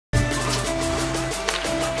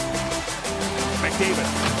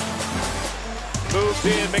McDavid. Moves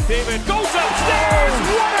in, McDavid goes upstairs!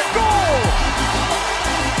 What a goal!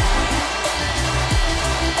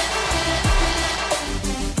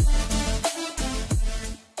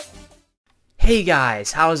 Hey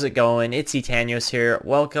guys, how's it going? It's Etanyos here.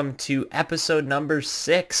 Welcome to episode number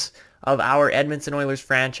 6 of our Edmonton Oilers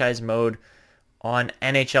franchise mode on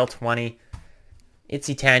NHL 20. It's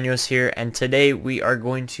Etanyos here, and today we are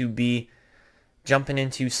going to be jumping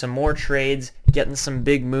into some more trades, getting some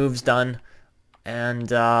big moves done, and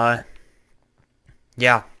yeah,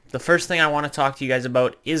 the first thing I want to talk to you guys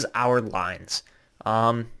about is our lines.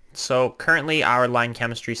 So currently our line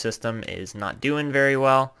chemistry system is not doing very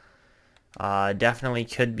well. Definitely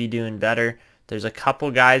could be doing better. There's a couple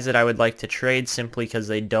guys that I would like to trade simply because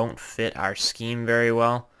they don't fit our scheme very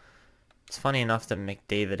well. It's funny enough that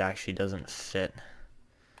McDavid actually doesn't fit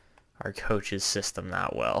our coach's system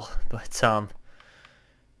that well, but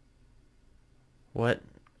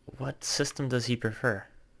what system does he prefer?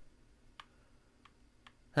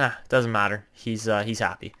 Doesn't matter. He's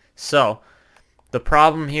happy. So the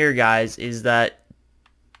problem here, guys, is that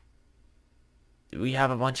we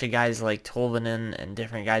have a bunch of guys like Tolvanen and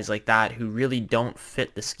different guys like that who really don't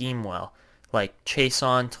fit the scheme well. Like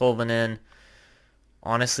Chason, Tolvanen,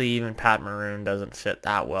 honestly, even Pat Maroon doesn't fit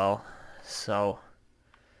that well. So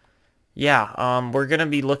yeah, we're gonna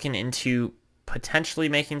be looking into potentially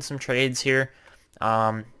making some trades here.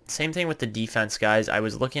 Same thing with the defense, guys. I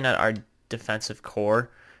was looking at our defensive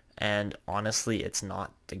core, and honestly, it's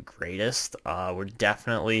not the greatest. We're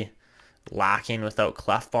definitely lacking without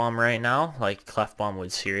Clefbaum right now. Like, Clefbaum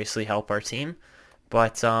would seriously help our team,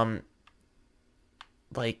 but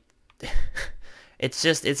like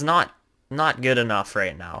it's not good enough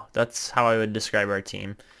right now. That's how I would describe our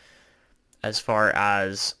team as far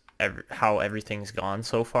as how everything's gone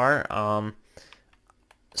so far.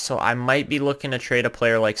 So I might be looking to trade a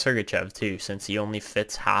player like Sergachev too, since he only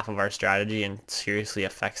fits half of our strategy and seriously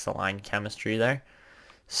affects the line chemistry there.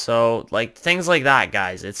 So, like, things like that,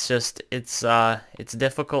 guys. It's just, it's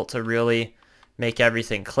difficult to really make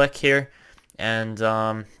everything click here, and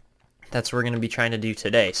that's what we're going to be trying to do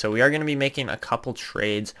today. So we are going to be making a couple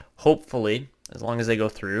trades, hopefully, as long as they go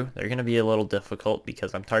through. They're going to be a little difficult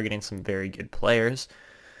because I'm targeting some very good players.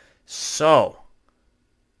 So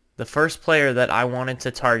the first player that I wanted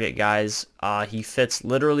to target, guys, he fits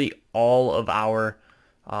literally all of our,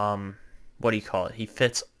 he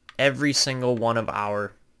fits every single one of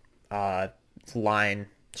our line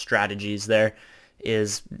strategies. There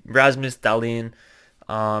is Rasmus Dahlin.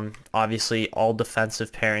 Obviously, all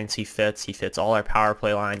defensive pairings he fits. He fits all our power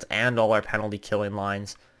play lines and all our penalty killing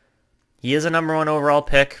lines. He is a #1 overall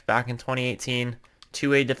pick back in 2018.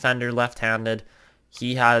 Two-way defender, left-handed.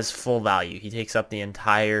 He has full value. He takes up the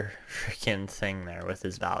entire freaking thing there with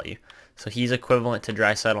his value. So he's equivalent to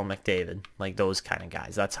Draisaitl, McDavid, like those kind of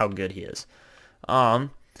guys. That's how good he is.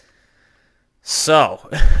 So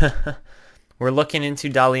we're looking into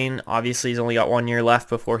Dahlin. Obviously, he's only got 1 year left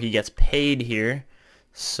before he gets paid here.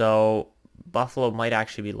 So Buffalo might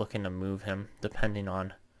actually be looking to move him, depending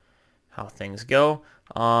on how things go.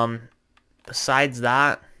 Besides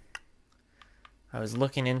that, I was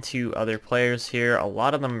looking into other players here. A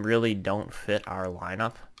lot of them really don't fit our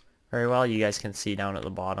lineup very well. You guys can see down at the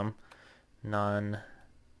bottom. None.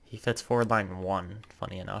 He fits forward line 1,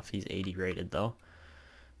 funny enough. He's 80 rated, though.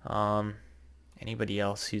 Anybody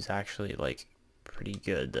else who's actually, like, pretty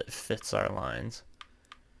good that fits our lines?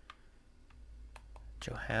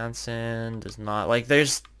 Johansson does not. Like,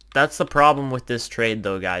 that's the problem with this trade,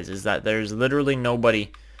 though, guys, is that there's literally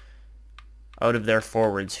nobody out of their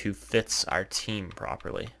forwards who fits our team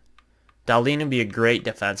properly. Dahlin would be a great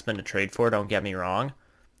defenseman to trade for, don't get me wrong.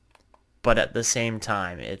 But at the same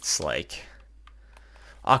time, it's like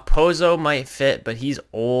Okposo might fit, but he's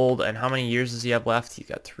old, and how many years does he have left? He's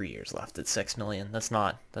got 3 years left at $6 million. That's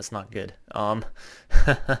not good.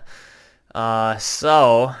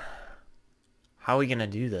 So how are we gonna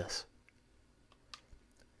do this?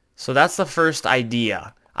 So that's the first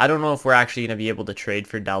idea. I don't know if we're actually going to be able to trade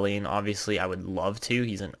for Dahlin. Obviously, I would love to.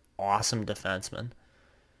 He's an awesome defenseman.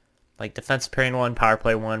 Like, defense pairing 1, power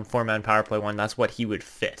play 1, 4-man power play 1. That's what he would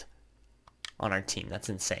fit on our team. That's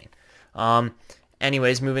insane.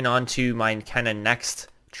 Anyways, moving on to my kind of next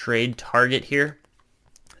trade target here.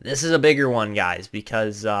 This is a bigger one, guys,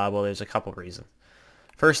 because, well, there's a couple reasons.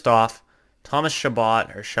 First off, Thomas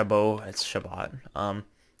Chabot, it's Chabot.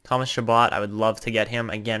 Thomas Chabot, I would love to get him.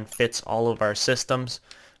 Again, fits all of our systems.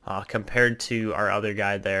 Compared to our other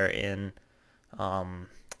guy there in,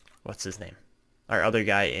 what's his name? Our other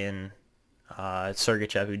guy in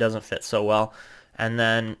Sergachev, who doesn't fit so well. And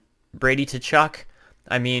then Brady Tkachuk,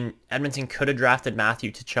 I mean, Edmonton could have drafted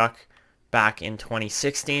Matthew Tkachuk back in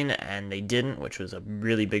 2016, and they didn't, which was a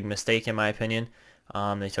really big mistake in my opinion.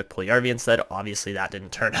 They took Puljujarvi instead. Obviously, that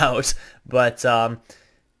didn't turn out. But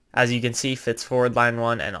as you can see, fits forward line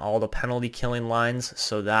 1 and all the penalty killing lines,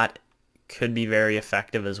 so that could be very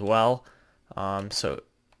effective as well. So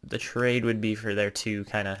the trade would be for their 2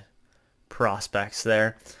 kind of prospects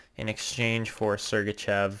there in exchange for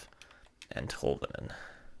Sergachev and Tolvanen.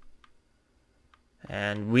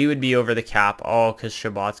 And we would be over the cap. Oh, because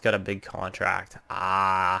Shabbat's got a big contract.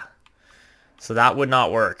 So that would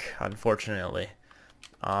not work, unfortunately.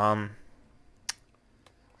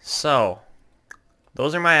 So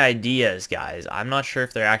those are my ideas, guys. I'm not sure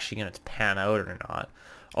if they're actually going to pan out or not.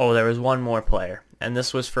 Oh, there was one more player, and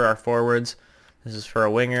this was for our forwards. This is for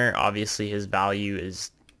a winger. Obviously, his value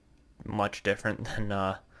is much different than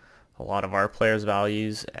a lot of our players'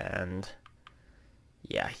 values, and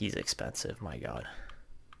yeah, he's expensive, my God.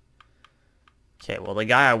 Okay, well, the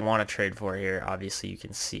guy I want to trade for here, obviously you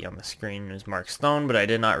can see on the screen, is Mark Stone, but I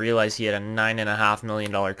did not realize he had a $9.5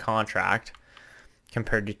 million contract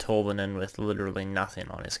compared to Tolvanen with literally nothing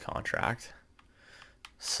on his contract.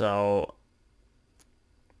 So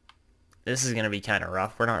this is going to be kind of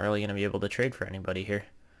rough. We're not really going to be able to trade for anybody here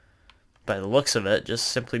by the looks of it, just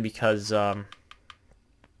simply because our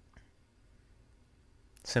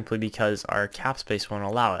cap space won't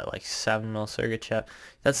allow it. Like 7 mil Sergachev.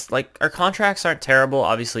 That's like, our contracts aren't terrible.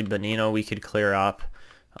 Obviously Bonino we could clear up.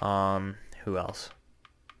 Who else?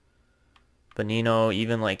 Bonino,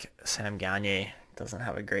 even like Sam Gagner doesn't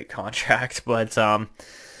have a great contract, but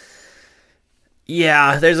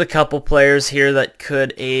yeah, there's a couple players here that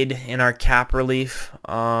could aid in our cap relief.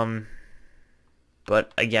 But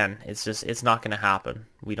again, it's not going to happen.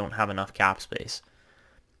 We don't have enough cap space.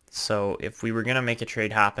 So if we were going to make a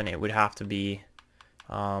trade happen, it would have to be,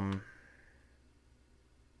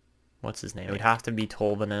 what's his name? It would have to be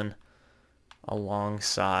Tolvanen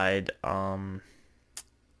alongside,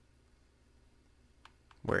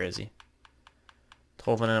 where is he?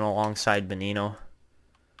 Tolvanen alongside Bonino.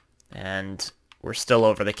 And we're still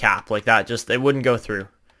over the cap. Like that, it wouldn't go through.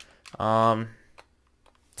 So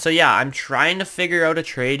yeah, I'm trying to figure out a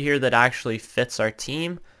trade here that actually fits our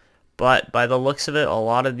team. But by the looks of it, a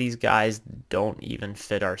lot of these guys don't even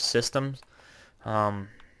fit our systems. Pasternak,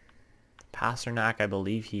 I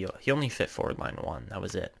believe he only fit forward line 1. That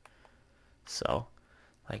was it. So,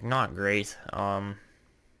 like, not great.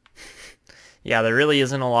 Yeah, there really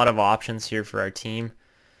isn't a lot of options here for our team.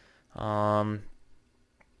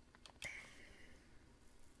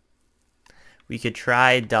 We could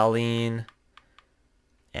try Dahlin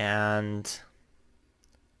and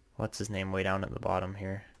what's his name way down at the bottom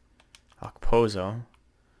here? Okposo.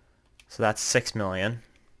 So that's $6 million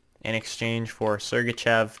in exchange for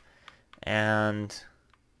Sergachev and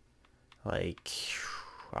like,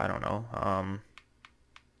 I don't know,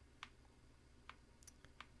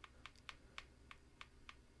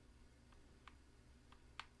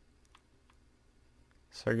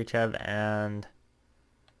 Sergachev and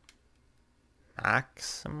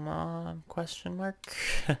Maximum question mark.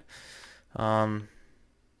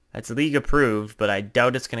 It's league approved, but I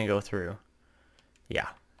doubt it's going to go through. Yeah,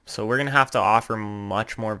 so we're going to have to offer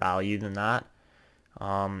much more value than that.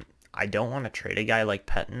 I don't want to trade a guy like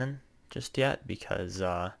Pettinen just yet because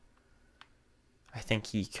I think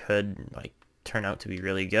he could like turn out to be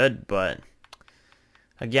really good, but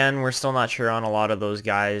again, we're still not sure on a lot of those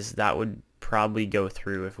guys. That would probably go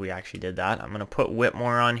through if we actually did that. I'm going to put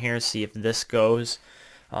Whitmore on here, see if this goes.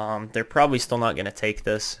 They're probably still not going to take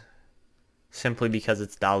this. Simply because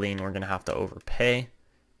it's Dahlin, we're going to have to overpay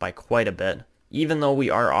by quite a bit. Even though we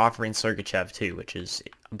are offering Sergachev too, which is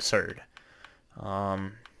absurd.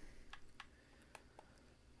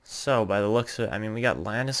 So, by the looks of it, I mean, we got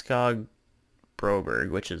Landeskog,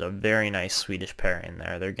 Broberg, which is a very nice Swedish pairing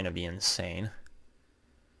there. They're going to be insane.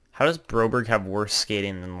 How does Broberg have worse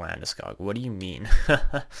skating than Landeskog? What do you mean?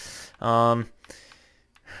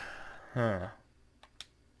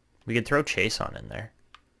 We could throw Chase on in there.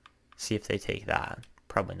 See if they take that.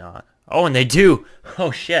 Probably not. Oh, and they do!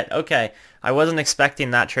 Oh, shit. Okay. I wasn't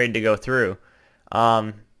expecting that trade to go through.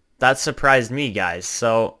 That surprised me, guys.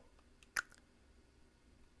 So,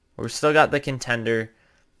 we've still got the contender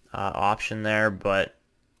option there, but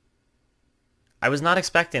I was not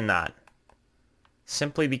expecting that.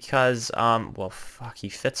 Simply because, well, fuck, he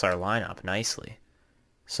fits our lineup nicely.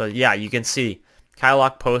 So, yeah, you can see Kyle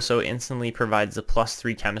Okposo instantly provides the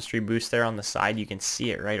 +3 chemistry boost there on the side. You can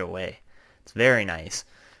see it right away. It's very nice.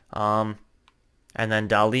 And then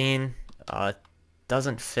Dahlin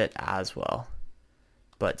doesn't fit as well,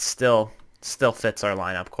 but still fits our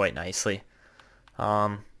lineup quite nicely.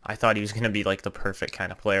 I thought he was going to be like the perfect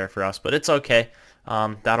kind of player for us, but it's okay.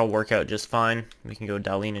 That'll work out just fine. We can go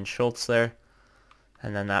Dahlin and Schultz there,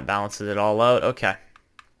 and then that balances it all out. Okay.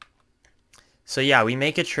 So yeah, we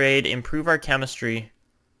make a trade, improve our chemistry,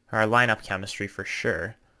 our lineup chemistry for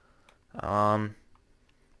sure. And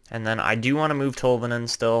then I do want to move Tolvanen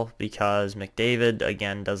still because McDavid,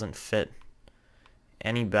 again, doesn't fit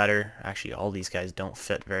any better. Actually, all these guys don't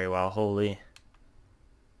fit very well. Holy.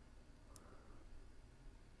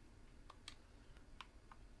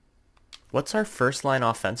 What's our first line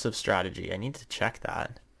offensive strategy? I need to check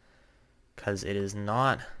that because it is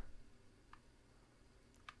not...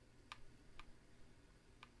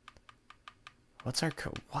 What's our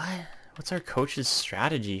coach's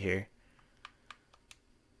strategy here?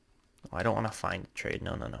 Oh, I don't want to find a trade.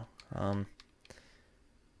 No.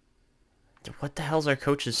 What the hell's our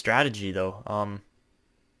coach's strategy though?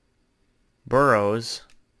 Burrows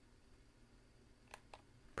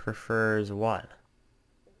prefers what?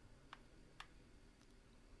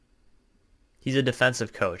 He's a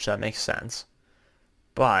defensive coach. That makes sense.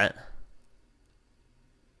 But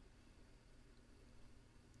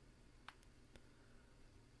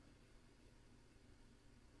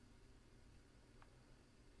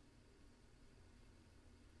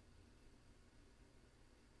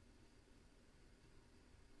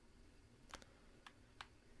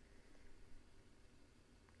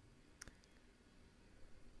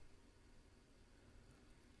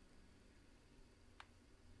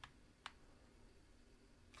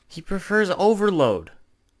he prefers overload.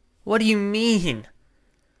 What do you mean?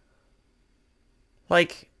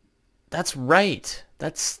 Like, that's right.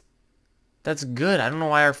 That's good. I don't know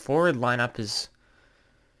why our forward lineup is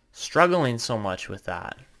struggling so much with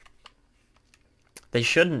that. They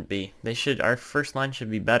shouldn't be. Our first line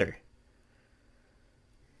should be better.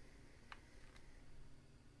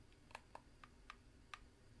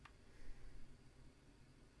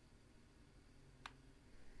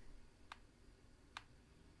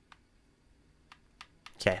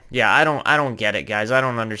 Okay, yeah, I don't get it, guys. I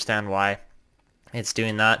don't understand why it's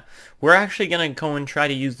doing that. We're actually gonna go and try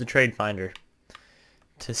to use the trade finder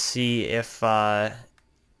to see if Eli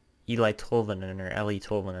Tolvanen or Eli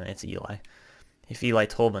Tolvanen, it's Eli. If Eli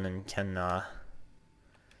Tolvanen can,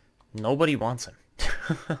 nobody wants him.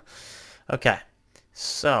 Okay,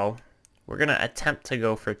 so we're gonna attempt to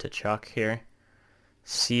go for Tkachuk here.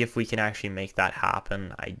 See if we can actually make that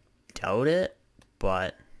happen. I doubt it,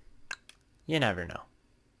 but you never know.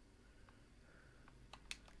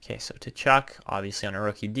 Okay, so Tkachuk, obviously on a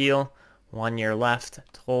rookie deal. 1 year left.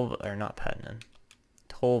 Tolvanen.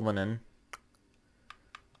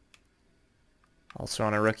 Also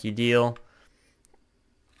on a rookie deal.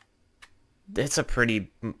 It's a pretty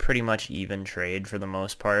much even trade for the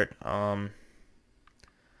most part. I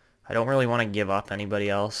don't really want to give up anybody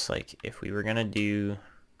else. Like, if we were going to do...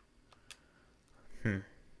 Who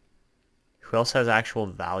else has actual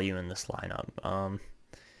value in this lineup?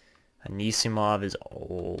 Anisimov is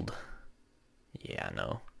old. Yeah,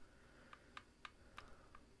 no.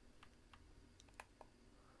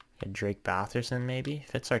 Drake Batherson maybe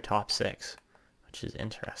fits our top 6, which is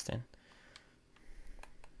interesting.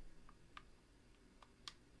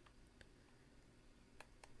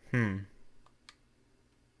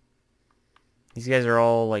 These guys are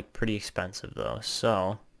all like pretty expensive though,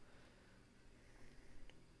 so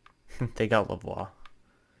they got Lavoie,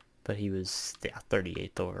 but he was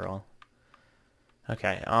 38th overall.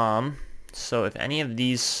 Okay, so if any of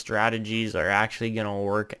these strategies are actually gonna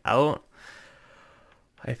work out,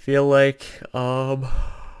 I feel like,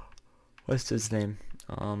 what's his name?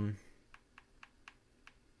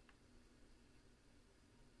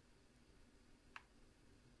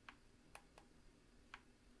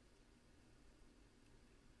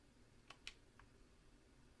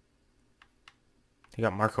 They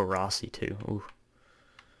got Marco Rossi too. Ooh.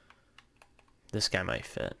 This guy might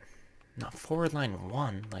fit. No, forward line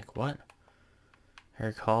 1. Like, what?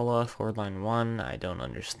 Eric Holla, forward line 1. I don't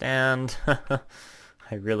understand. I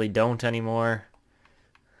really don't anymore.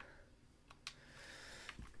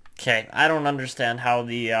 Okay, I don't understand how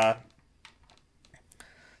the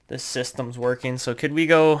this system's working. So could we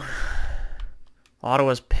go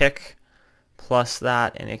Ottawa's pick plus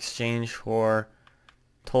that in exchange for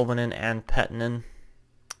Tolvanen and Pettinen?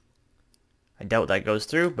 I doubt that goes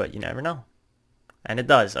through, but you never know. And it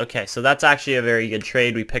does. Okay, so that's actually a very good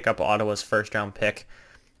trade. We pick up Ottawa's first-round pick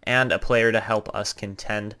and a player to help us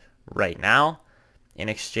contend right now in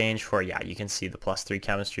exchange for, yeah, you can see the +3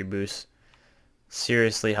 chemistry boost.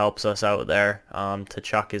 Seriously helps us out there.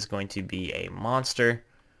 Tkachuk is going to be a monster.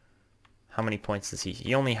 How many points does he?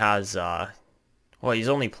 He only has, Well, he's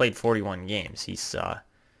only played 41 games. He's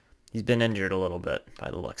been injured a little bit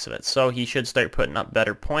by the looks of it. So he should start putting up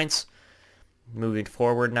better points moving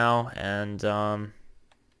forward now. And I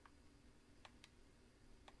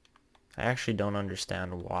actually don't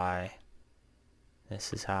understand why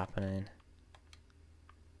this is happening.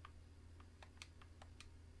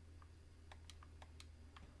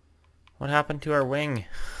 What happened to our wing?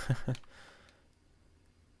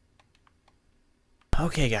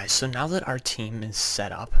 Okay, guys, so now that our team is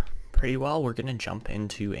set up pretty well, we're going to jump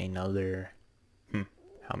into another...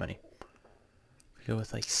 how many? We go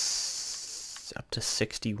with like up to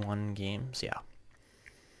 61 games, yeah.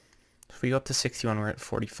 If we go up to 61, we're at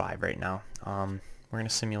 45 right now. We're going to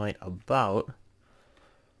simulate about...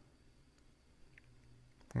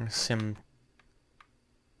 We're going to sim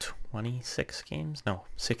 26 games? No,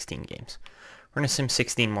 16 games. We're going to sim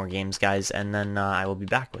 16 more games, guys, and then I will be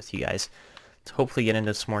back with you guys to hopefully get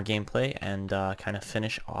into some more gameplay and kind of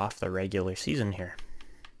finish off the regular season here.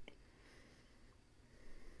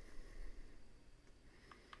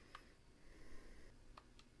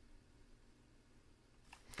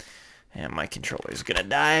 And my controller's gonna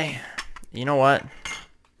die. You know what?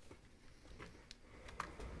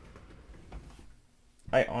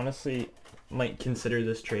 I honestly might consider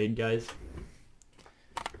this trade, guys.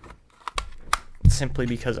 Simply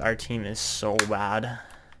because our team is so bad.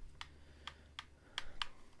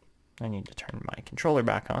 I need to turn my controller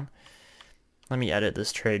back on. Let me edit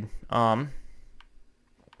this trade.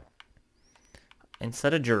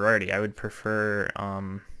 Instead of Girardi, I would prefer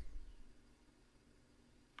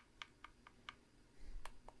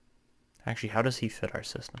actually, how does he fit our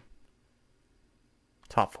system?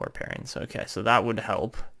 Top 4 pairings. Okay, so that would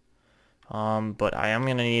help. But I am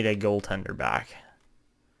gonna need a goaltender back.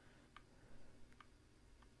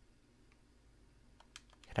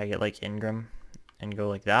 Could I get like Ingram and go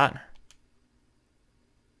like that?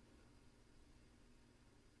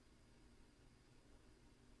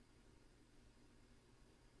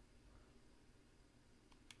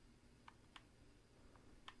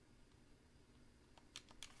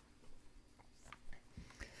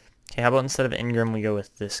 Okay, how about instead of Ingram, we go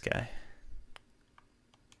with this guy?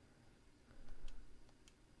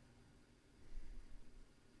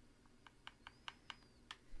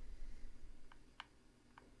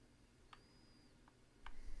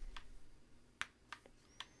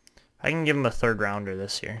 I can give him a 3rd rounder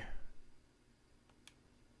this year.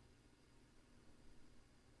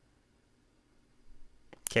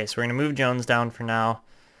 Okay, so we're going to move Jones down for now.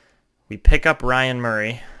 We pick up Ryan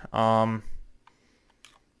Murray.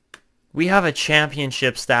 We have a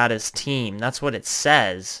championship status team. That's what it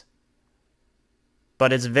says.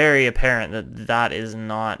 But it's very apparent that that is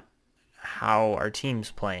not how our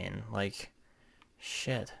team's playing. Like,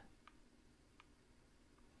 shit.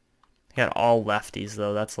 Got all lefties,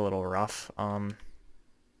 though. That's a little rough.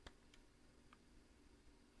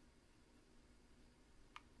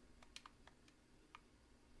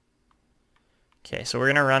 Okay, so we're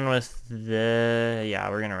going to run with the... Yeah,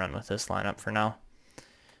 we're going to run with this lineup for now.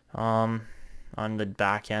 On the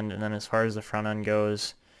back end, and then as far as the front end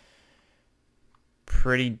goes,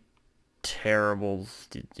 pretty terrible.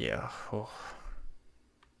 Yeah. Oh.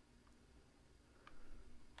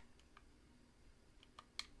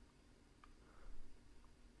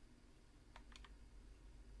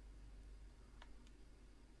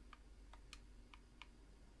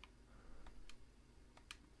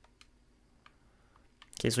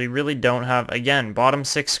 Okay, so we really don't have, again, bottom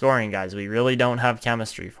 6 scoring, guys. We really don't have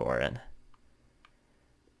chemistry for it.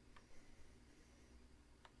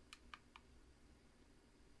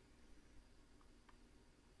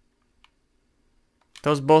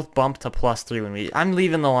 Those both bump to +3 when we... I'm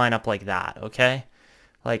leaving the lineup like that, okay?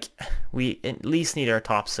 Like, we at least need our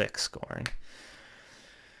top 6 scoring.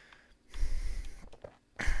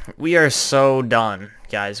 We are so done,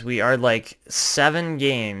 guys. We are like 7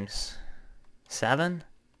 games. 7?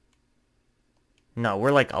 No,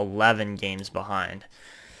 we're like 11 games behind.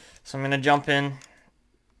 So I'm going to jump in.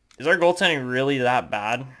 Is our goaltending really that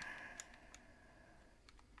bad?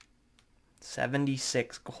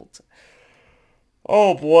 76 goals.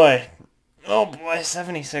 Oh boy. Oh boy,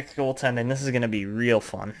 76 goaltending. This is going to be real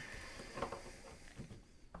fun.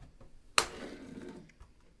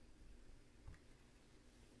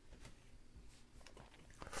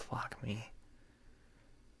 Fuck me.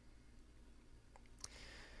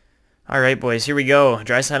 Alright, boys, here we go.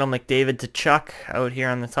 Draisaitl, McDavid to Chuck out here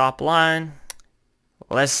on the top line.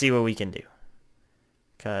 Let's see what we can do.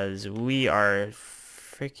 Because we are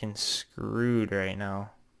freaking screwed right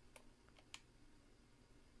now.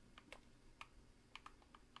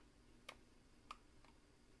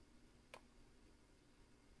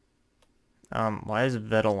 Why is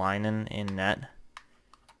Vetalainen in net?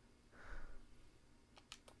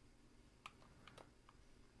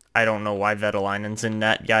 I don't know why Vetalainen's in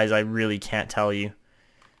net, guys. I really can't tell you.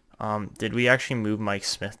 Did we actually move Mike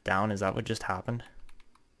Smith down? Is that what just happened?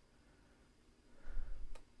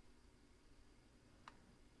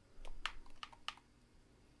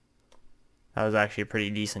 That was actually a pretty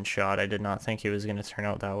decent shot. I did not think it was going to turn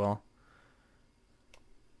out that well.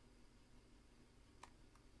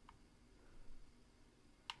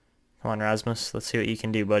 Come on, Rasmus. Let's see what you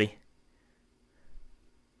can do, buddy.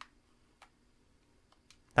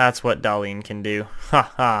 That's what Dahlin can do.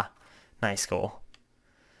 Ha ha. Nice goal.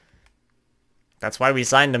 That's why we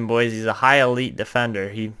signed him, boys. He's a high elite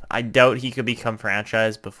defender. I doubt he could become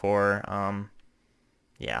franchise before.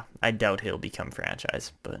 Yeah, I doubt he'll become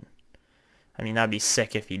franchise, but I mean, that'd be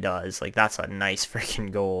sick if he does. Like, that's a nice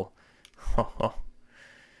freaking goal.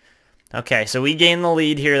 Okay, so we gain the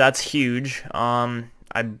lead here. That's huge.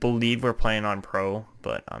 I believe we're playing on pro,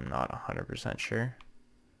 but I'm not 100% sure.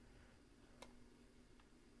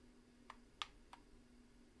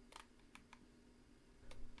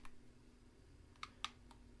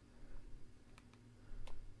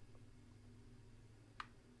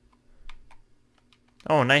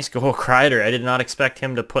 Oh, nice goal, Kreider. I did not expect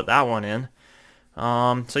him to put that one in.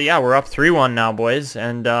 So yeah, we're up 3-1 now, boys,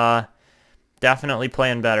 and definitely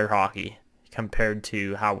playing better hockey compared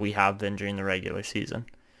to how we have been during the regular season.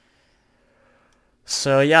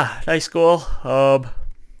 So yeah, nice goal.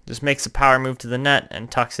 Just makes a power move to the net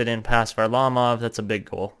and tucks it in past Varlamov. That's a big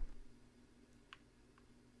goal.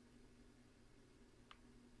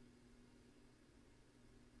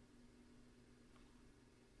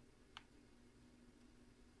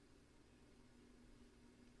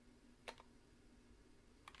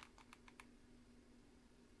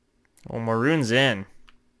 Well, Maroon's in.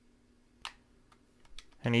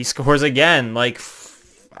 And he scores again. Like,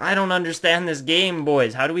 I don't understand this game,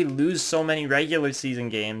 boys. How do we lose so many regular season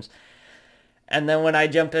games? And then when I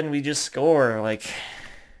jump in, we just score. Like,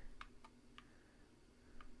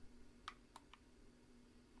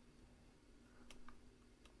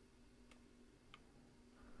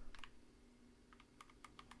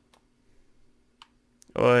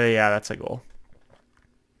 oh yeah, that's a goal.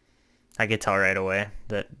 I could tell right away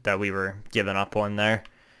that we were giving up one there.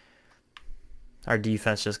 Our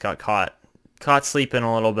defense just got caught sleeping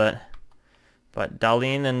a little bit. But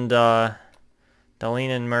Dahlin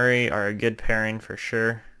and Murray are a good pairing for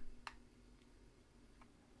sure.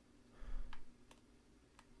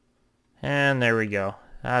 And there we go.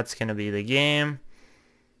 That's going to be the game.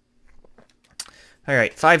 All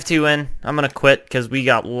right, 5-2 win. I'm going to quit because we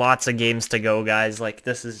got lots of games to go, guys. Like,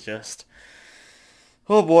 this is just...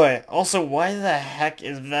 Oh boy. Also, why the heck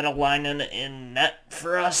is Vetalainen in net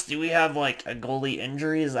for us? Do we have like a goalie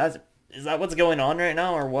injury? Is that what's going on right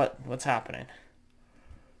now, or what's happening?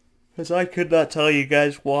 Because I could not tell you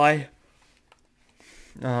guys why.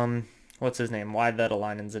 What's his name? Why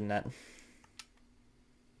Vetalainen's in net?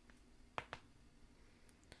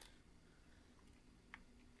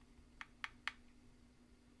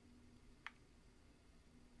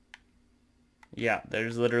 Yeah,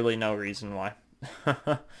 there's literally no reason why.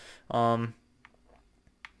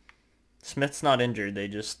 Smith's not injured. They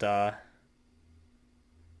just I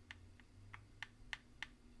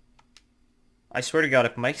swear to God,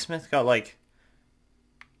 if Mike Smith got like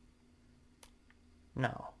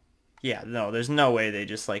no. Yeah, no, there's no way they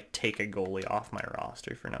just like take a goalie off my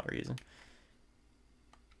roster for no reason.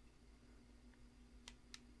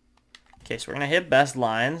 Okay, so we're gonna hit best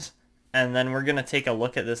lines, and then we're gonna take a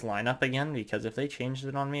look at this lineup again, because if they changed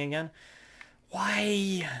it on me again,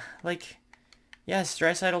 why? Like, yes,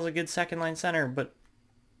 Draisaitl's a good second-line center, but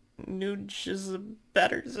Nuge is a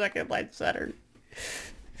better second-line center.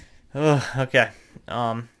 Ugh, okay.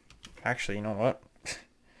 Actually, you know what?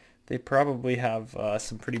 They probably have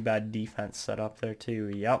some pretty bad defense set up there, too.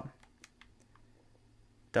 Yep.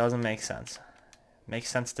 Doesn't make sense. Makes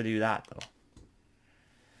sense to do that,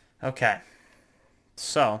 though. Okay.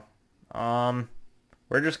 So,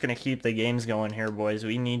 we're just going to keep the games going here, boys.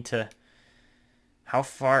 We need to... How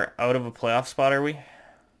far out of a playoff spot are we?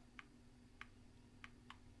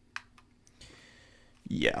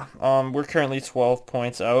 Yeah, we're currently 12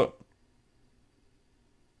 points out.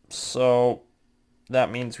 So that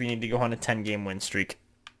means we need to go on a 10-game win streak.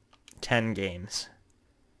 10 games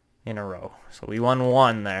in a row. So we won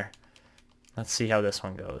 1 there. Let's see how this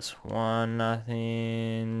one goes. 1-0.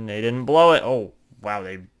 They didn't blow it. Oh, wow,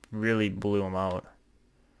 they really blew them out.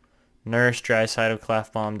 Nurse, Draisaitl,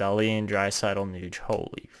 Clefbaum, Dahlin, Draisaitl, Nuge.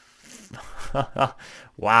 Holy.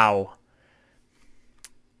 Wow.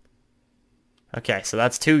 Okay, so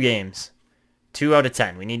that's 2 games. 2 out of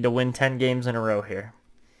 10. We need to win 10 games in a row here.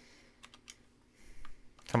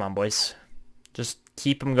 Come on, boys. Just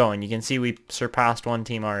keep them going. You can see we surpassed one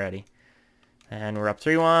team already. And we're up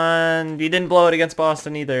 3-1. We didn't blow it against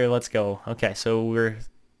Boston either. Let's go. Okay, so we're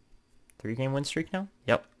 3-game win streak now?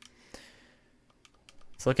 Yep.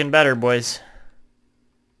 It's looking better, boys.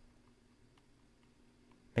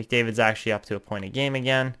 McDavid's actually up to a point a game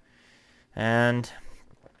again. And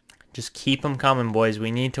just keep them coming, boys.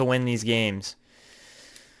 We need to win these games.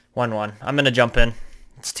 1-1. I'm going to jump in.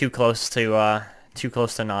 It's too close to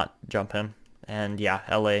not jump in. And yeah,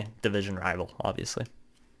 LA division rival, obviously.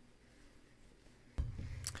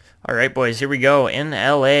 All right, boys, here we go. In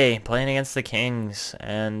LA, playing against the Kings.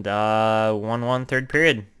 And 1-1 third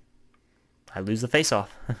period. I lose the faceoff.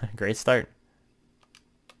 Great start.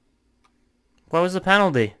 What was the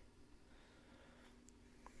penalty?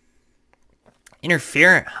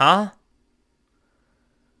 Interferent, huh?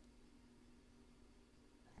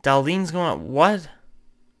 Dahlin's going... What?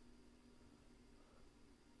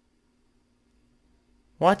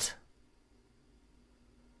 What?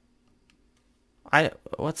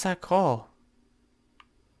 What's that call?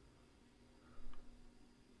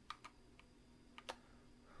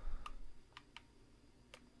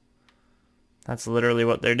 That's literally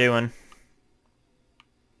what they're doing.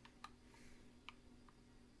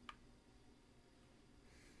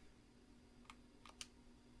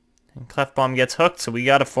 And Clefbaum gets hooked, so we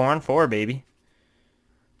got a 4-on-4, baby.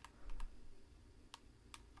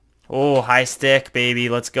 Oh, high stick, baby.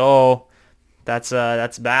 Let's go. That's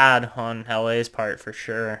bad on LA's part for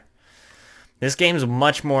sure. This game's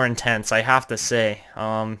much more intense, I have to say.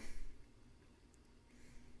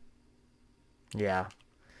 Yeah.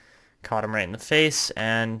 Caught him right in the face,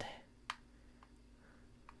 and...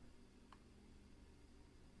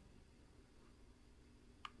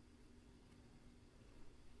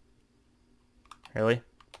 Really?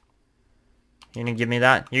 You're gonna give me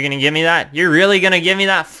that? You're gonna give me that? You're really gonna give me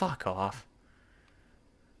that? Fuck off.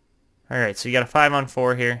 Alright, so you got a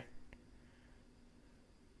 5-on-4 here.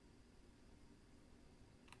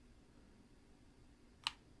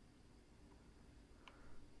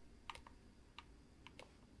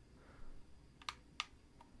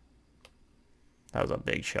 That was a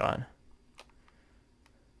big shot.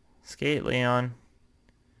 Skate, Leon.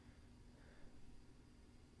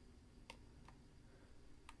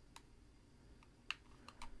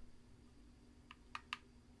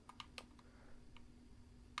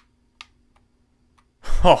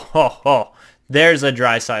 Ho, ho, ho. There's a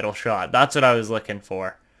Draisaitl shot. That's what I was looking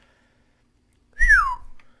for. Whew.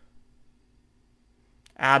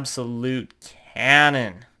 Absolute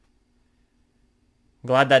cannon.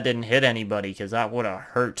 Glad that didn't hit anybody, because that would have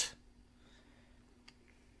hurt.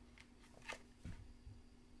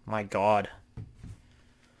 My God.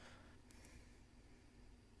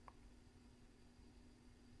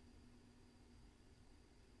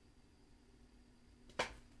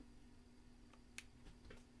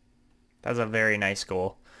 That's a very nice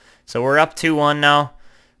goal. So we're up 2-1 now.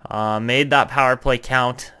 Made that power play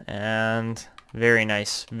count, and very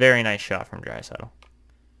nice shot from Draisaitl.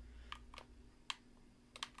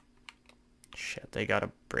 Shit, they got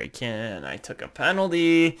a break in. I took a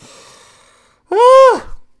penalty. Woo!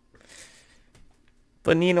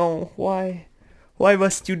 Bonino, why? Why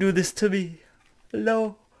must you do this to me?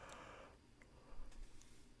 Hello?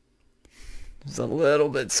 It's a little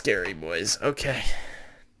bit scary, boys. Okay.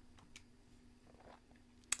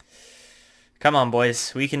 Come on,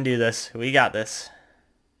 boys. We can do this. We got this.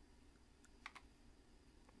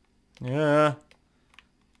 Yeah.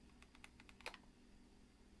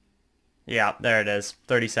 Yeah, there it is.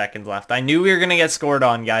 30 seconds left. I knew we were going to get scored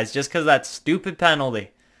on, guys, just because that stupid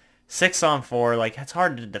penalty. 6-on-4. Like, it's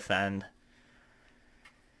hard to defend.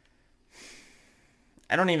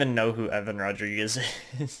 I don't even know who Evan Rodriguez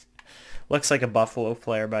is. Looks like a Buffalo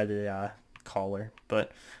player by the collar.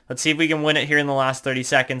 But let's see if we can win it here in the last 30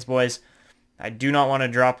 seconds, boys. I do not want to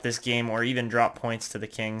drop this game or even drop points to the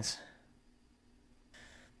Kings.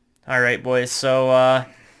 Alright, boys, so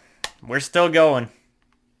we're still going.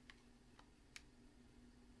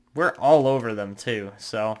 We're all over them, too.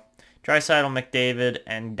 So, Draisaitl, McDavid,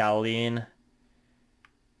 and Dahlin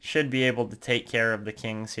should be able to take care of the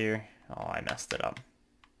Kings here. Oh, I messed it up.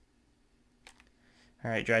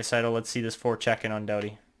 Alright, Draisaitl, let's see this forechecking on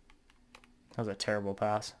Doughty. That was a terrible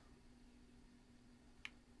pass.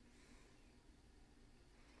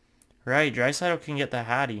 Right, Draisaitl can get the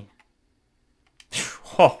Hattie.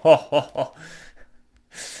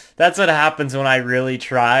 That's what happens when I really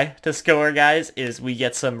try to score, guys, is we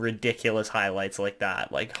get some ridiculous highlights like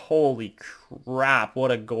that. Like, holy crap,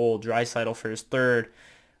 what a goal. Draisaitl for his third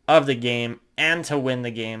of the game and to win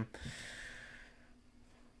the game.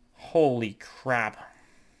 Holy crap.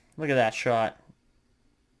 Look at that shot.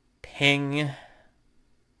 Ping.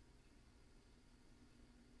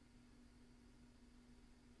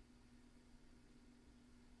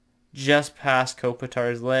 Just past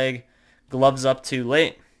Kopitar's leg. Gloves up too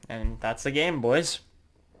late. And that's the game, boys.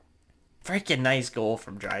 Freaking nice goal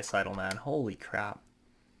from Draisaitl, man. Holy crap.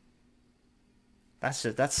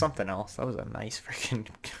 That's something else. That was a nice freaking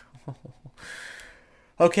goal.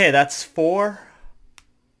 Okay, that's four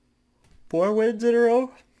wins in a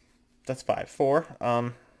row. That's 5.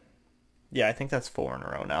 4. Yeah, I think that's 4 in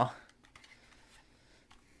a row now.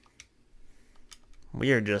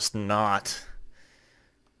 We are just not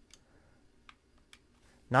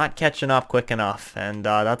catching up quick enough, and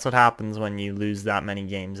that's what happens when you lose that many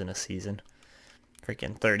games in a season.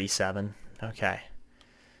 Freaking 37. Okay.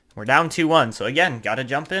 We're down 2-1, so again, gotta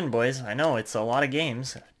jump in, boys. I know, it's a lot of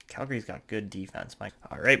games. Calgary's got good defense, Mike.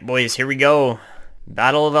 Alright, boys, here we go.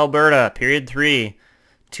 Battle of Alberta, period 3.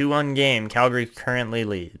 2-1 game. Calgary currently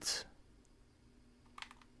leads.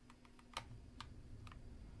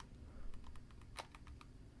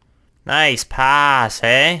 Nice pass,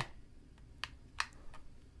 hey?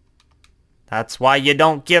 That's why you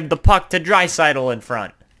don't give the puck to Draisaitl in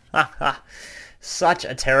front. Such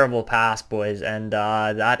a terrible pass, boys. And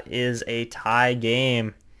that is a tie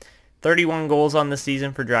game. 31 goals on the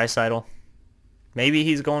season for Draisaitl. Maybe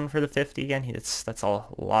he's going for the 50 again. That's a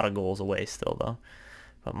lot of goals away still, though.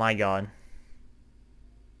 But my God.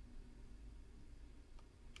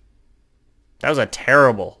 That was a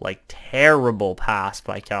terrible pass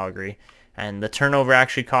by Calgary. And the turnover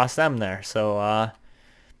actually cost them there. So,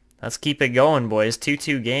 let's keep it going, boys.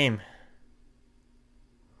 2-2 game.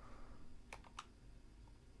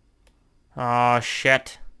 Oh,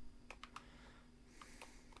 shit.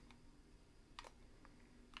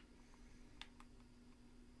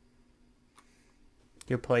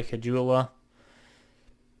 Good play, Kajula.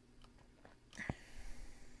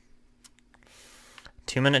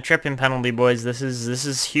 2-minute tripping penalty, boys. This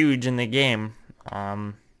is huge in the game.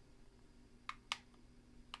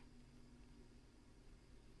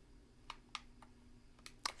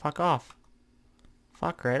 Fuck off.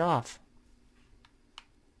 Fuck right off.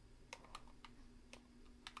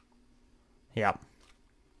 Yep.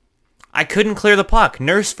 I couldn't clear the puck.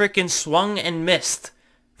 Nurse frickin' swung and missed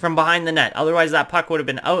from behind the net. Otherwise, that puck would have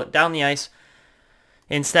been out down the ice.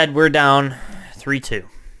 Instead, we're down 3-2.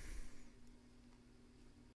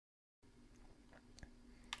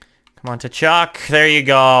 Come on to Chuck. There you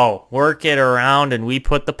go. Work it around, and we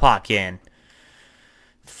put the puck in.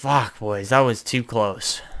 Fuck, boys. That was too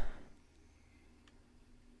close.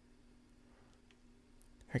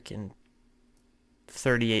 Freaking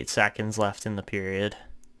 38 seconds left in the period.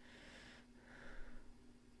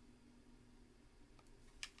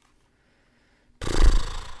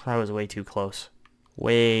 That was way too close.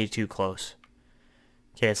 Way too close.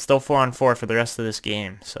 Okay, it's still 4-on-4 for the rest of this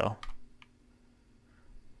game, so.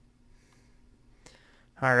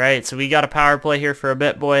 Alright, so we got a power play here for a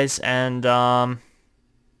bit, boys, and,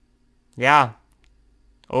 yeah.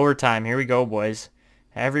 Overtime, here we go, boys.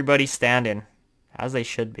 Everybody standing, as they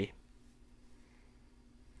should be.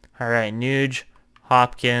 Alright, Nuge,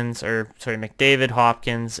 Hopkins, McDavid,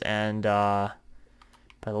 Hopkins, and, by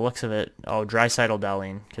the looks of it, Draisaitl,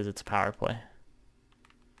 Dahlin, because it's a power play.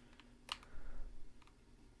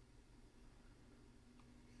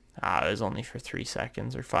 It was only for 3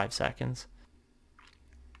 seconds or 5 seconds.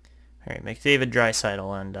 Alright, McDavid,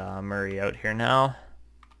 Draisaitl, and Murray out here now.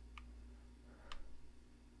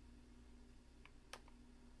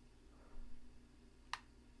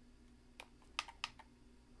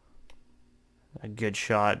 A good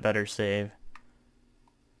shot, better save.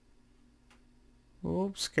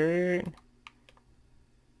 Oops, skirt.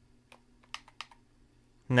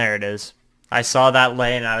 And there it is. I saw that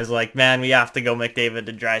lane, I was like, man, we have to go McDavid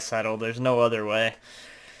to Draisaitl. There's no other way.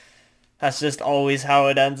 That's just always how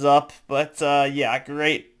it ends up. But, yeah,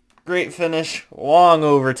 great finish. Long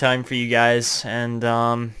overtime for you guys. And,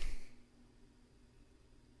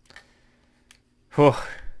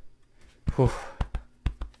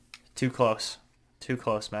 too close. Too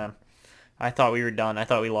close, man. I thought we were done. I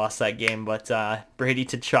thought we lost that game. But, Brady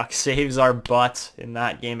Tkachuk saves our butts in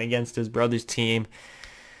that game against his brother's team.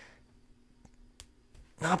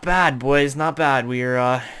 Not bad, boys. Not bad.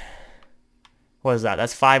 We're, what is that?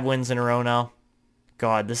 That's 5 wins in a row now.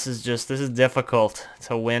 God, this is difficult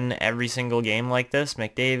to win every single game like this.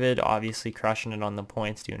 McDavid obviously crushing it on the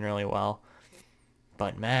points, doing really well.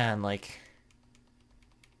 But man, like,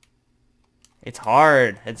 it's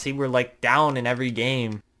hard. And see, we're like down in every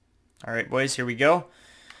game. All right, boys, here we go.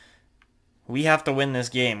 We have to win this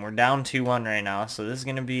game. We're down 2-1 right now, so this is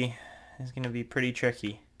gonna be pretty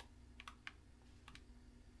tricky.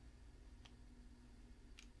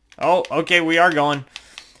 Oh, okay, we are going.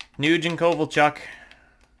 Nuge and Kovalchuk.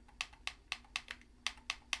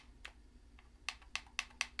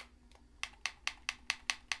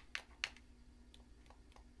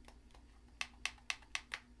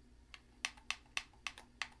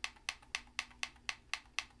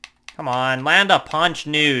 Come on, land a punch,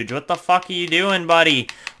 Nuge. What the fuck are you doing, buddy?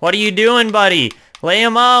 What are you doing, buddy? Lay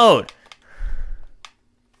him out.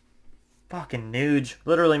 Fucking Nuge.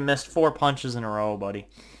 Literally missed 4 punches in a row, buddy.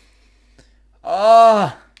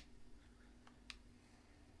 Oh!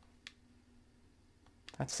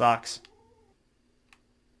 That sucks.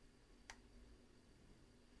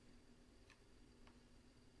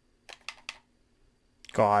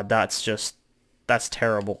 God, that's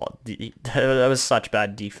terrible. That was such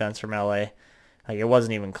bad defense from LA. Like, it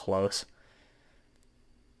wasn't even close.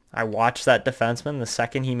 I watched that defenseman. The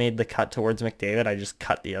second he made the cut towards McDavid, I just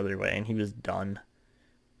cut the other way, and he was done.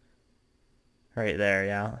 Right there,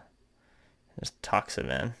 yeah. Just tucks him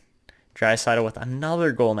in. Draisaitl with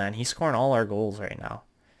another goal, man. He's scoring all our goals right now.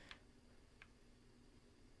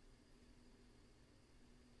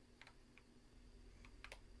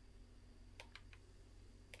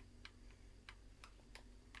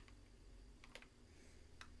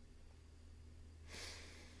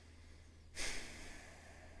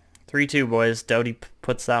 Three 3-2, boys. Doughty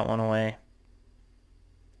puts that one away.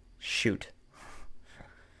 Shoot.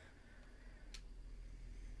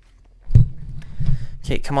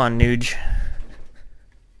 Okay, come on, Nuge.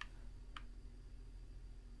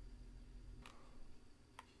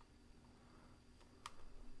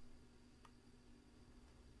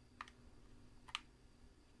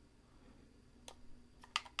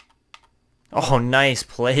 Oh, nice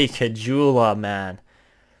play, Kajula, man.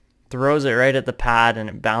 Throws it right at the pad, and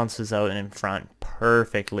it bounces out and in front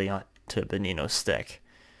perfectly to Bonino's stick.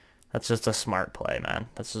 That's just a smart play, man.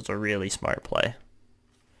 That's just a really smart play.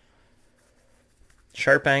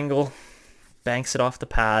 Sharp angle, banks it off the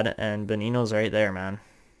pad, and Bonino's right there, man.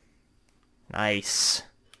 Nice.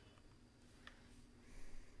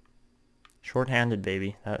 Short-handed,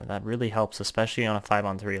 baby. That really helps, especially on a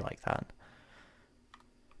 5-on-3 like that.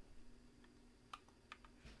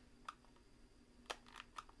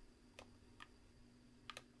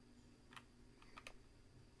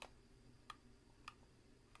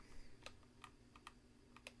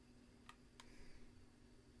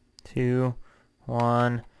 Two,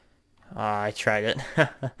 one. I tried it.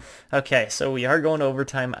 Okay, so we are going to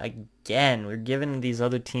overtime again. We're giving these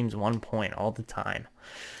other teams 1 point all the time.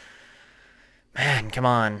 Man, come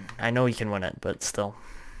on. I know we can win it, but still.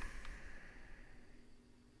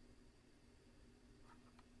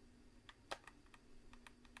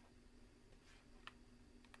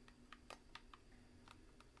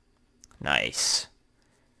 Nice.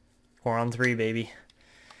 4-on-3, baby.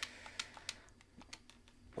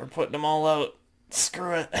 We're putting them all out.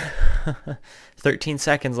 Screw it. 13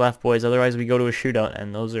 seconds left, boys. Otherwise, we go to a shootout,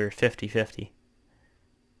 and those are 50-50.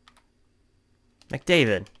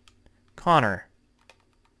 McDavid. Connor.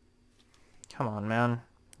 Come on, man.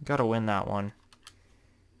 Gotta win that one.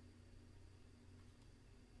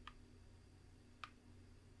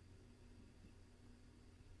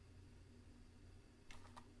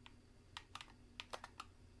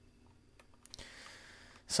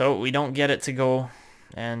 So, we don't get it to go.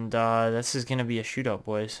 And this is going to be a shootout,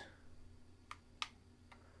 boys.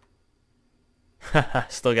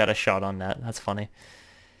 Still got a shot on net. That's funny.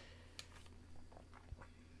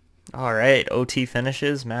 Alright, OT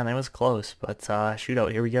finishes. Man, that was close. But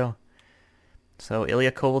shootout, here we go. So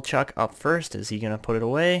Ilya Kovalchuk up first. Is he going to put it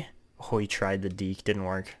away? Oh, he tried the deke. Didn't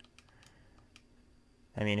work.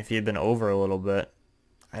 I mean, if he had been over a little bit.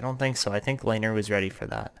 I don't think so. I think Lehner was ready for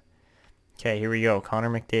that. Okay, here we go. Connor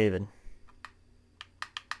McDavid.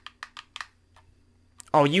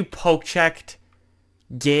 Oh, you poke checked.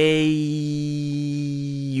 Gay.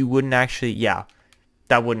 You wouldn't actually. Yeah.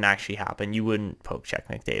 That wouldn't actually happen. You wouldn't poke check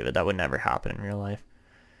McDavid. That would never happen in real life.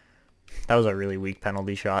 That was a really weak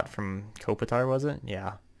penalty shot from Kopitar, was it?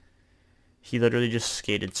 Yeah. He literally just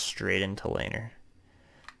skated straight into Lehner.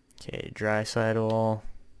 Okay, Draisaitl.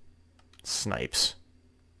 Snipes.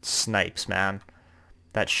 Snipes, man.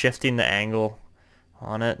 That shifting the angle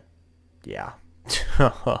on it. Yeah.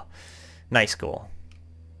 Nice goal.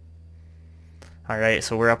 Alright,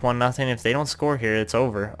 so we're up 1-0. If they don't score here, it's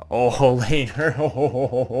over. Oh, Lehner.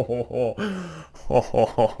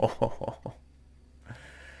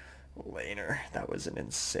 Lehner. That was an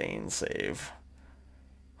insane save.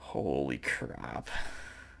 Holy crap.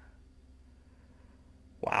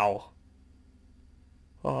 Wow.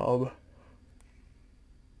 That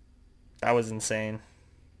was insane.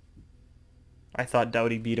 I thought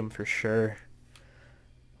Doughty beat him for sure.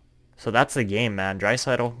 So that's the game, man.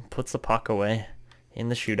 Draisaitl puts the puck away in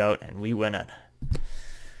the shootout, and we win it.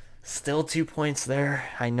 Still 2 points there.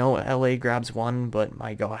 I know LA grabs one, but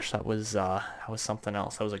my gosh, that was something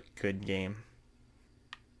else. That was a good game.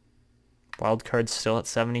 Wild card's still at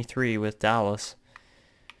 73 with Dallas.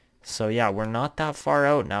 So yeah, we're not that far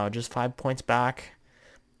out now. Just 5 points back,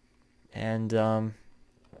 and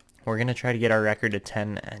we're gonna try to get our record to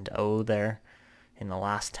 10-0 there in the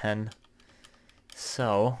last 10.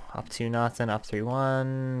 So up 2-0, up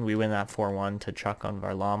 3-1. We win that 4-1 to Chuck on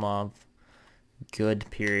Varlamov. Good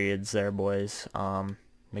periods there, boys.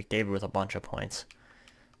 McDavid with a bunch of points.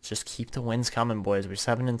 Just keep the wins coming, boys. We're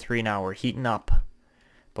 7-3 now. We're heating up,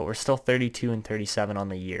 but we're still 32-37 on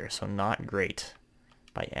the year, so not great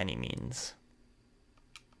by any means.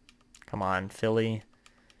 Come on, Philly.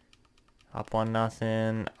 Up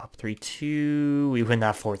 1-0, up 3-2. We win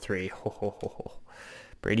that 4-3. Ho, ho, ho, ho.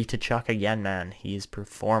 Brady to Chuck again, man. He's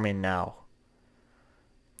performing now.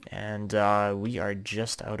 And we are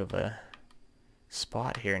just out of a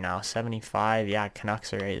spot here now. 75. Yeah,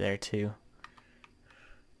 Canucks are right there too.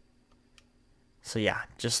 So yeah,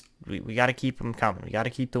 just we got to keep them coming. We got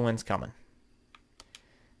to keep the wins coming.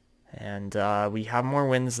 And we have more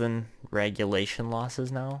wins than regulation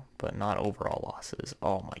losses now, but not overall losses.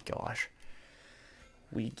 Oh my gosh.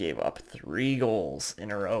 We gave up 3 goals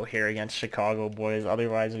in a row here against Chicago, boys.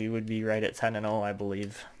 Otherwise, we would be right at 10-0, I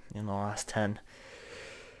believe, in the last 10.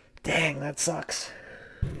 Dang, that sucks.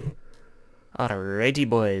 Alrighty,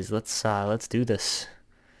 boys. Let's do this.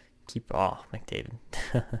 McDavid.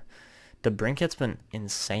 DeBrinket's been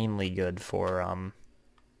insanely good for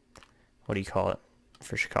what do you call it?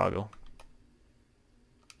 For Chicago.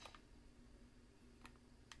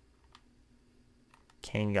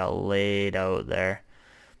 Kane got laid out there.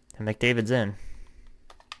 And McDavid's in.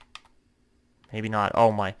 Maybe not.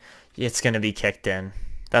 Oh my. It's going to be kicked in.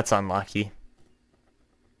 That's unlucky.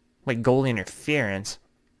 Wait, goalie interference?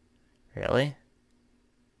 Really?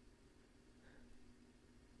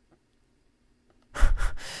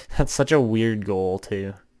 That's such a weird goal,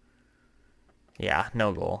 too. Yeah,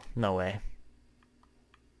 no goal. No way.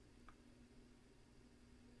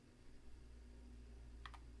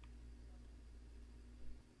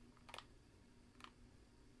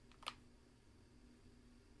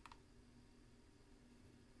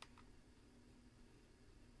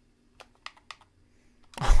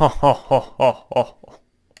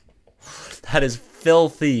 That is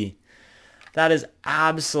filthy. That is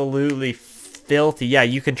absolutely filthy. Yeah,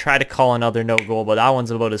 you can try to call another no goal, but that one's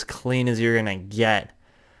about as clean as you're gonna get.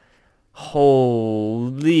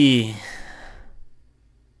 Holy.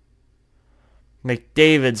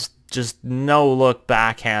 McDavid's just no look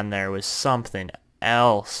backhand there was something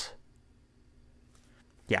else.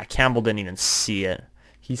 Yeah, Campbell didn't even see it.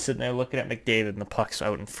 He's sitting there looking at McDavid and the puck's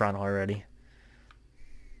out in front already.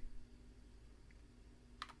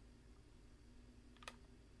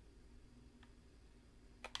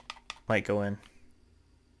 Might go in.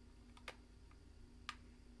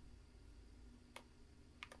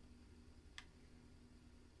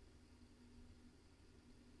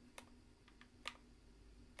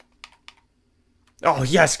 Oh,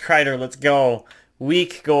 yes, Kreider, let's go.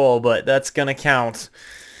 Weak goal, but that's going to count.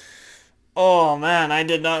 Oh, man, I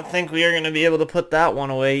did not think we were going to be able to put that one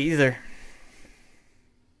away either.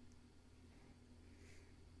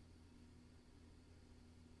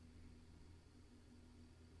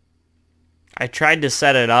 I tried to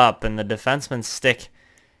set it up, and the defenseman's stick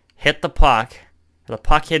hit the puck. The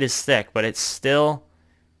puck hit his stick, but it still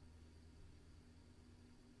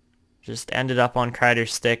just ended up on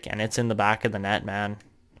Kreider's stick, and it's in the back of the net, man.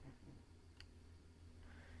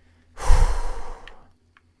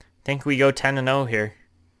 I think we go 10-0 here.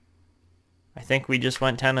 I think we just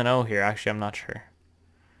went 10-0 here. Actually, I'm not sure.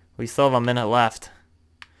 We still have a minute left.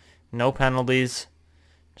 No penalties.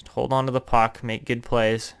 Just hold on to the puck. Make good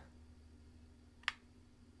plays.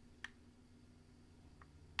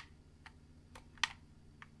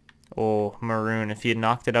 Oh, Maroon. If he had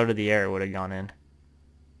knocked it out of the air, it would have gone in.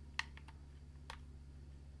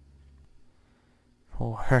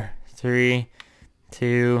 4, 3,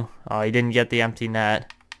 2. Oh, he didn't get the empty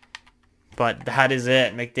net. But that is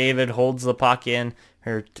it. McDavid holds the puck in,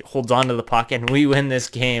 or holds on to the puck, and we win this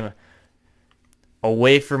game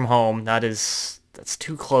away from home. That's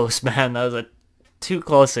too close, man. That was too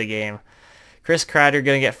close a game. Chris Kreider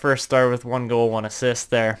going to get first star with 1 goal, 1 assist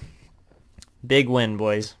there. Big win,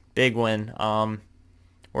 boys. Big win.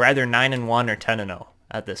 We're either 9-1 or 10-0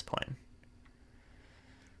 at this point.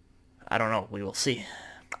 I don't know. We will see.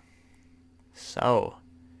 So,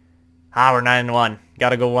 we're 9-1.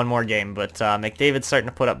 Gotta go one more game, but McDavid's starting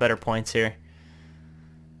to put up better points here.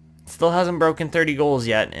 Still hasn't broken 30 goals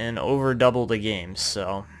yet and over doubled a game,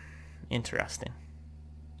 so interesting.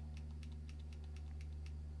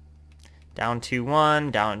 Down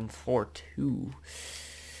 2-1, down 4-2.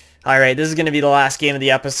 Alright, this is going to be the last game of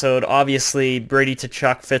the episode. Obviously, Brady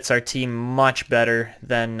Tkachuk fits our team much better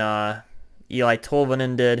than Eli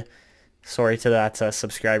Tolvanen did. Sorry to that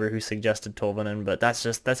subscriber who suggested Tolvanen, but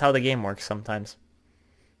that's how the game works sometimes.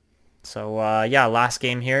 So, yeah, last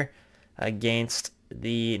game here against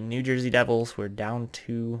the New Jersey Devils. We're down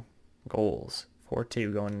 2 goals,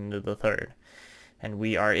 4-2 going into the third. And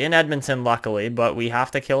we are in Edmonton, luckily, but we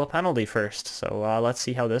have to kill a penalty first. So let's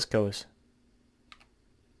see how this goes.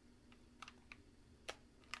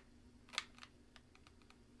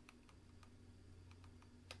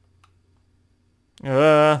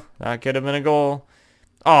 That could have been a goal.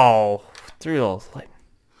 Oh, through those.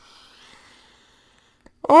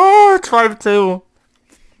 Oh, it's 5-2.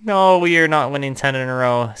 No, we are not winning 10 in a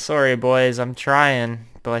row. Sorry, boys. I'm trying,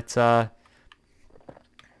 but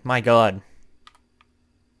my God.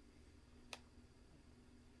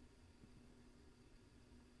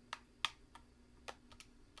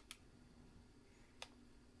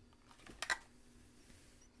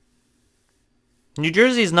 New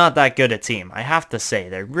Jersey's not that good a team, I have to say.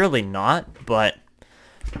 They're really not, but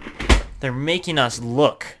they're making us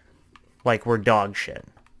look like we're dog shit.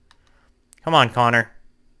 Come on, Connor.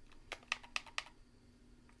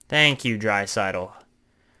 Thank you, Draisaitl.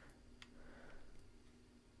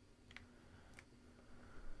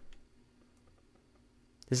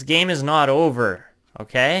 This game is not over,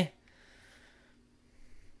 okay?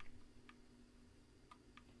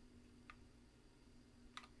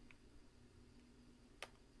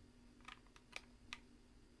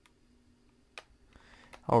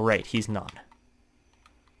 Oh, right, he's not.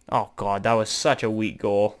 Oh, God, that was such a weak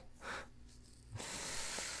goal.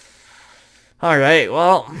 Alright,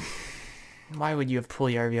 well, why would you have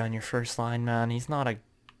Puljujarvi on your first line, man? He's not a,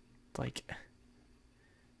 like...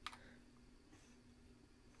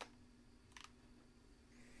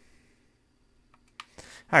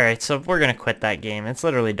 Alright, so we're going to quit that game. It's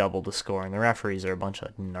literally double the score, and the referees are a bunch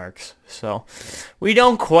of narcs. So, we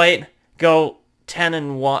don't quite go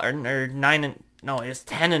 10-1, or 9 no, it's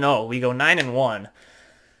 10-0. We go 9-1.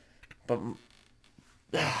 But,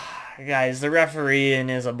 guys, the refereeing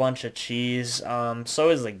is a bunch of cheese. So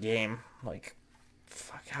is the game. Like,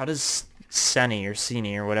 fuck, how does Senny or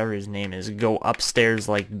Sini or whatever his name is go upstairs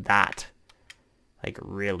like that? Like,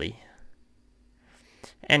 really?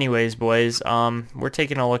 Anyways, boys, we're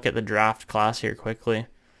taking a look at the draft class here quickly.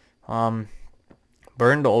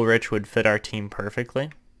 Bernd Ulrich would fit our team perfectly.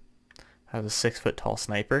 As a 6-foot-tall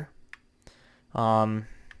sniper.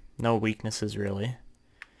 No weaknesses, really.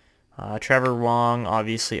 Trevor Wong,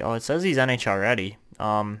 obviously. Oh, it says he's NHL ready.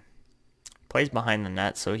 Plays behind the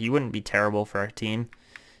net, so he wouldn't be terrible for our team.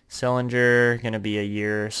 Sillinger, going to be a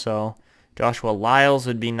year or so. Joshua Lyles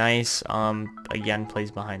would be nice. Again,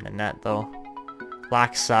 plays behind the net, though.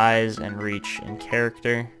 Lacks size and reach and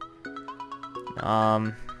character.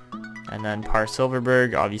 And then Par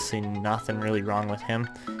Silverberg, obviously nothing really wrong with him.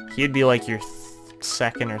 He'd be like your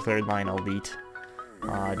second or third line elite.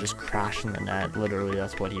 Just crashing the net. Literally,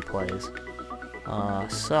 that's what he plays.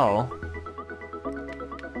 So,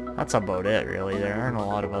 that's about it, really. There aren't a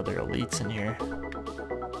lot of other elites in here.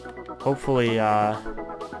 Hopefully,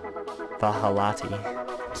 Vahalati.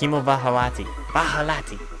 Kimo Vahalati.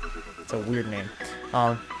 Vahalati! It's a weird name.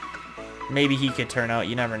 Maybe he could turn out,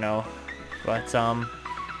 you never know. But,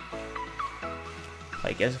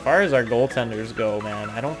 like, as far as our goaltenders go, man,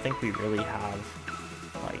 I don't think we really have,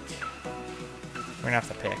 like, we're gonna have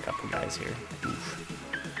to pay a couple guys here. Oof.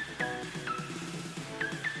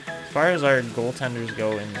 As far as our goaltenders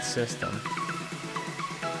go in the system,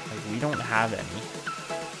 like, we don't have any.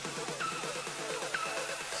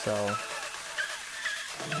 So,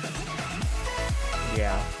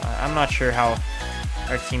 yeah, I'm not sure how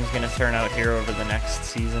our team's gonna turn out here over the next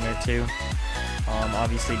season or two.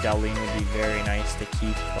 Obviously, Dahlin would be very nice to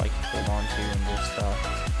keep, like, hold on to and just,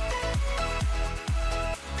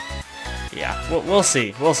 yeah, we'll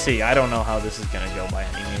see. We'll see. I don't know how this is going to go by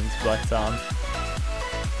any means, but,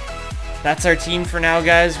 that's our team for now,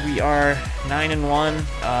 guys. We are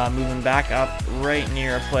 9-1, moving back up right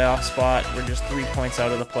near a playoff spot. We're just 3 points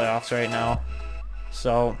out of the playoffs right now.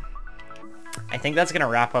 So, I think that's going to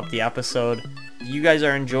wrap up the episode. If you guys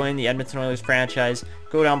are enjoying the Edmonton Oilers franchise,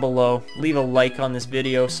 go down below, leave a like on this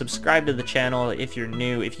video, subscribe to the channel if you're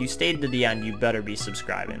new. If you stayed to the end, you better be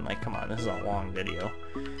subscribing. Like, come on, this is a long video.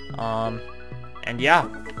 And yeah,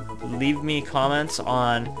 leave me comments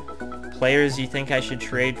on players you think I should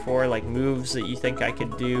trade for, like moves that you think I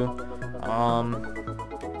could do.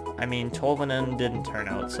 I mean, Tolvanen didn't turn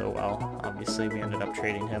out so well. Obviously, we ended up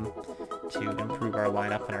trading him to improve our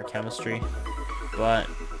lineup and our chemistry. But,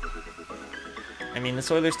 I mean,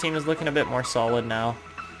 this Oilers team is looking a bit more solid now.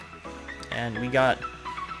 And we got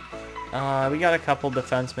a couple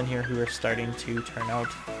defensemen here who are starting to turn out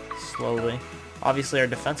slowly. Obviously, our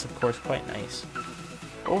defensive core is quite nice.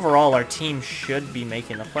 Overall, our team should be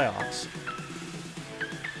making the playoffs.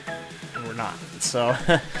 And we're not. So,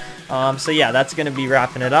 so yeah, that's going to be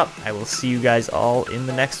wrapping it up. I will see you guys all in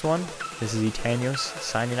the next one. This is Etanyos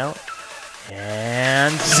signing out.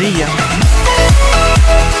 And see ya.